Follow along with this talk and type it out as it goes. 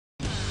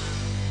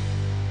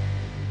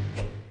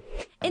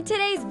In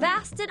today's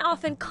vast and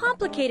often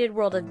complicated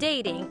world of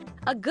dating,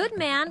 a good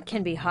man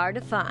can be hard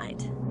to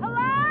find.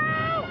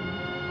 Hello?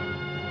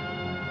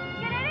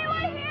 Can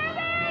anyone hear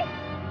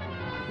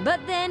me? But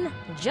then,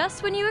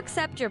 just when you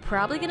accept you're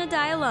probably gonna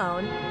die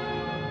alone,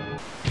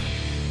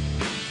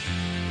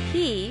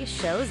 he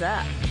shows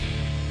up.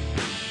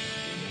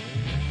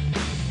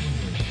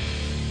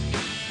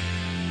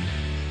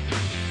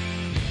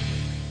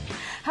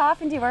 How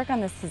often do you work on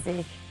this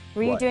physique?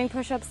 Were you doing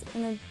push-ups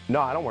in the...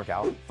 No, I don't work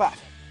out.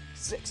 5,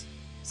 6,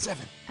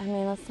 7. I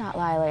mean, let's not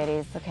lie,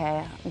 ladies,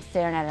 okay? I'm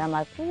staring at it, I'm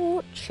like,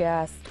 ooh,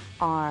 chest,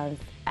 arms,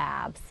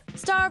 abs.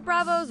 Star of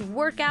Bravo's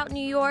Workout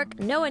New York,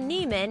 Noah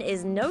Neiman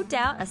is no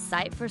doubt a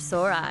sight for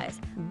sore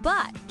eyes.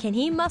 But can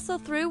he muscle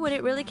through when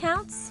it really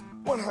counts?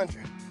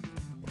 100.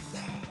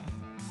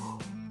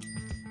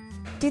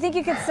 Do you think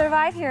you could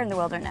survive here in the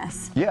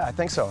wilderness? Yeah, I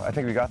think so. I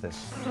think we got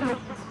this.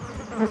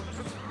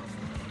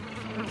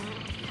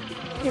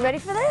 You ready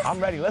for this? I'm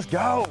ready. Let's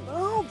go.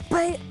 Oh,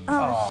 but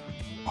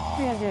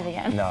we're gonna do it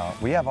again. No,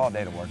 we have all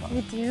day to work on it.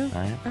 We do?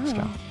 All right, let's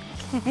go.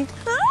 Okay.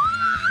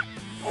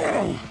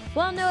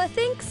 While Noah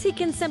thinks he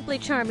can simply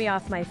charm me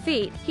off my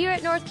feet, here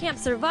at NORTHCAMP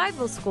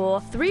Survival School,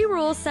 3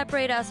 rules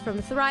separate us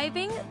from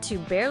thriving to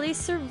barely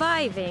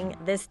surviving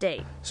this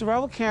date.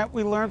 Survival camp,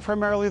 we learned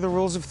primarily the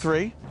rules of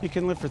 3. You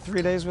can live for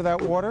 3 days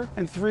without water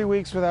and 3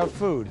 weeks without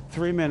food.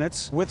 3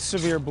 minutes with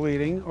severe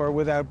bleeding or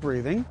without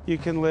breathing. You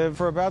can live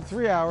for about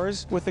 3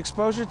 hours with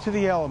exposure to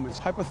the elements,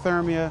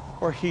 hypothermia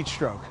or heat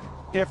stroke.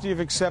 After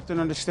you've accepted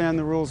and understand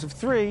the rules of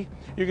 3,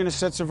 you're going to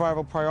set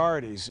survival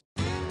priorities.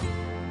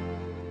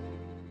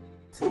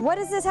 What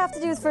does this have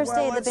to do with first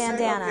day of the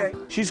bandana? Okay.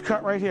 She's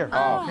cut right here.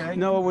 Oh. Okay.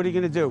 Noah, what are you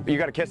going to do? You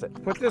got to kiss it.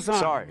 Put this on.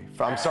 Sorry.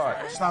 I'm sorry.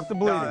 Stop the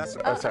bleeding.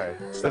 No, sorry.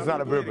 That's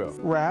not a boo-boo.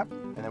 Wrap.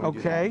 then we do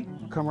Okay.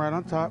 Come right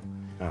on top.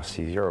 Oh,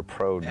 see, you're a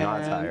pro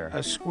knot And tire.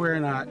 a square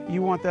knot.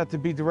 You want that to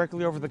be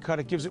directly over the cut.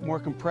 It gives it more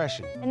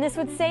compression. And this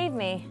would save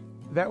me.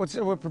 That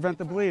would prevent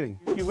the bleeding.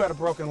 You've got a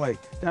broken leg.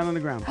 Down on the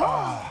ground.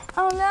 Oh,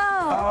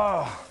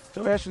 no.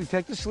 So Ashley,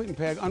 take the sleeping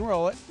bag,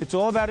 unroll it. It's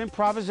all about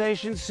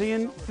improvisation,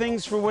 seeing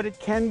things for what it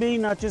can be,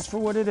 not just for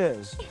what it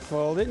is.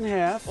 Fold it in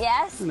half.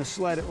 Yes. And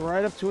slide it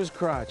right up to his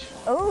crotch.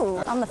 Ooh,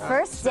 on the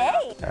first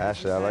date.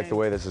 Ashley, I like the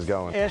way this is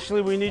going.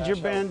 Ashley, we need your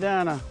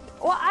bandana.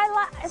 Well,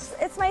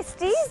 it's my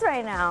steez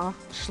right now.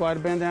 Slide a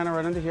bandana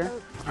right under here.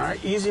 All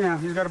right, easy now.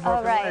 He's got a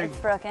broken Oh, right, leg. it's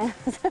broken.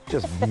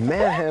 Just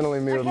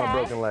manhandling me with my Okay.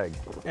 broken leg.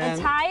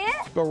 And tie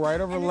it? Go right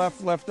over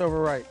left, left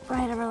over right.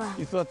 Right over left.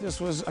 You thought this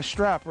was a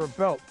strap or a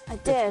belt. I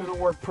did. It's gonna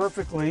work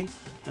perfectly.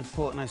 Let's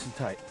pull it nice and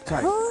tight.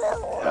 Tight. All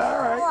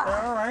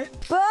All right.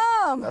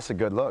 Boom. That's a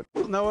good look.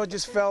 Noah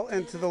just fell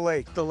into the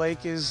lake. The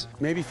lake is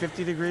maybe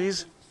 50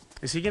 degrees.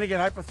 Is he gonna get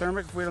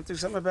hypothermic if we don't do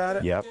something about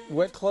it? Yep.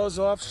 Wet clothes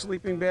off,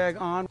 sleeping bag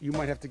on. You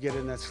might have to get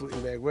in that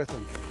sleeping bag with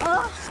him.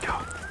 Let's go.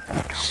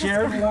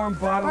 Shared warm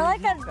bottom. We're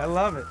like a I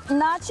love it.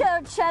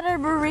 nacho cheddar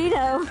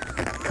burrito.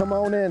 Come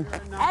on in.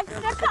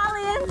 Extra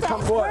caliente.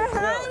 Come on, We're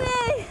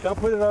hiding. Don't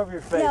put it over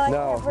your face. No, I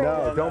No, can't breathe.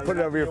 no, don't put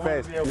it over your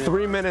face.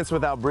 3 minutes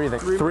without breathing.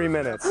 3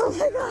 minutes. Oh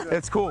my God.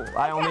 It's cool.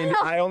 I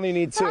only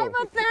need 2.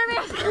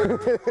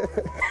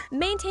 Hypothermia.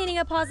 Maintaining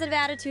a positive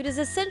attitude is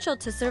essential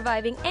to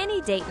surviving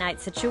any date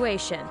night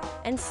situation,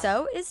 and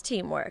so is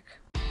teamwork.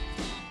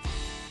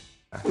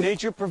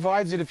 Nature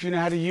provides it if you know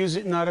how to use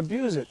it and not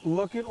abuse it.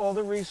 Look at all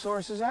the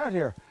resources out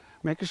here.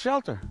 Make a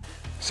shelter.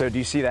 So do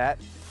you see that?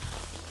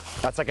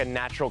 That's like a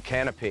natural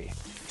canopy.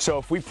 So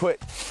if we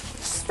put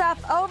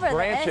Stuff over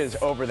branches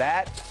this. over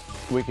that,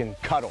 we can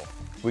cuddle.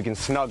 We can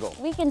snuggle.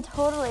 We can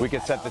totally. We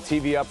can set the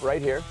TV up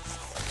right here.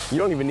 You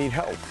don't even need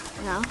help.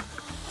 No.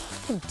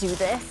 I can do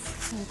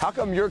this. How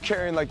come you're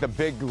carrying like the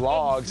big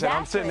logs and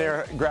I'm sitting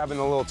there grabbing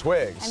the little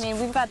twigs? I mean,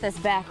 we've got this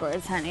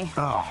backwards, honey.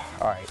 Oh,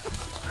 all right.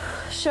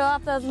 Show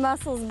off those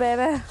muscles,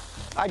 baby.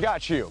 I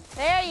got you.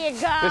 There you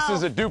go. This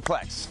is a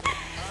duplex.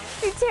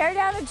 You tear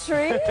down a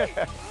tree?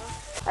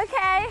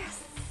 Okay.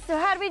 So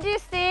how do we do,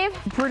 Steve?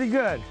 Pretty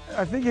good.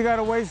 I think you got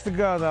a ways to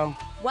go, though.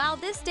 While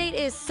this date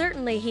is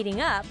certainly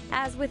heating up,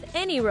 as with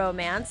any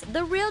romance,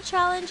 the real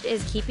challenge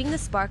is keeping the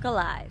spark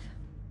alive.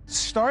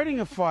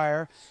 Starting a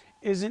fire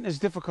isn't as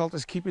difficult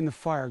as keeping the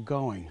fire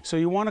going. So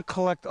you want to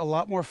collect a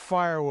lot more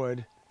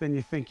firewood than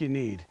you think you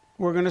need.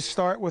 We're going to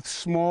start with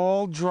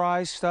small,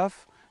 dry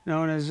stuff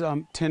known as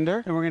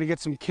tinder, and we're going to get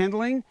some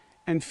kindling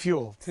and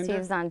fuel. Tinder?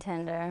 Steve's on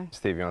Tinder.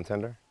 Steve, you on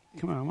Tinder?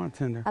 Come on, I'm on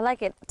Tinder. I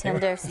like it,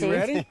 Tinder, Steve. You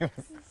ready?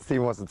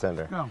 Steve wants the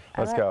Tinder. Go.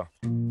 Let's go.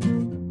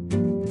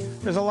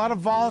 There's a lot of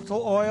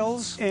volatile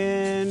oils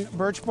in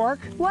birch bark.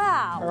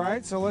 Wow. All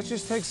right, so let's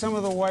just take some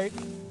of the white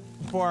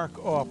bark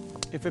off.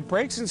 If it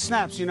breaks and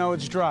snaps, you know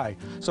it's dry.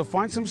 So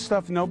find some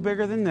stuff no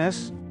bigger than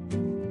this.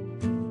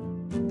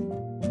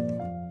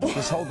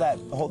 Just hold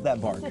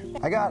that bark.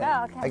 I got it.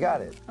 Oh, okay. I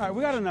got it. All right,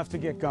 we got enough to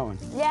get going.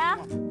 Yeah?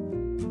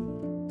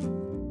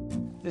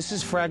 This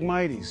is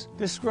Phragmites.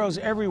 This grows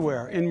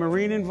everywhere, in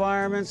marine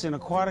environments, in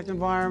aquatic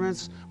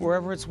environments,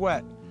 wherever it's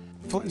wet.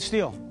 Flint and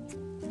steel.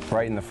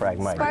 Right in the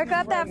Phragmite. Spark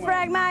up that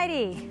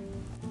Phragmite.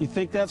 You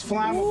think that's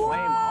flammable?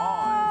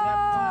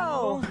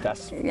 Whoa.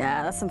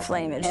 Yeah, that's some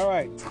flamage. All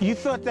right. You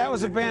thought that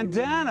was a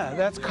bandana.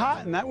 That's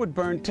cotton. That would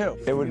burn too.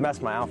 It would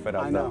mess my outfit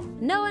up, I know. though.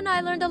 Noah and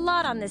I learned a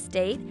lot on this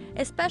date,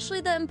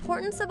 especially the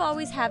importance of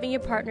always having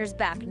your partner's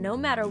back, no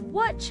matter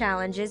what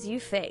challenges you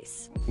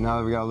face. Now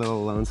that we got a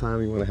little alone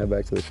time, you want to head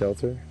back to the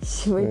shelter?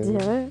 Should we do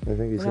it? I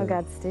think we should. Oh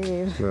God,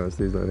 Steve. No,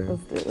 Steve's not here.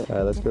 Let's do it. All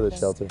right, let's go to the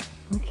shelter.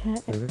 Okay.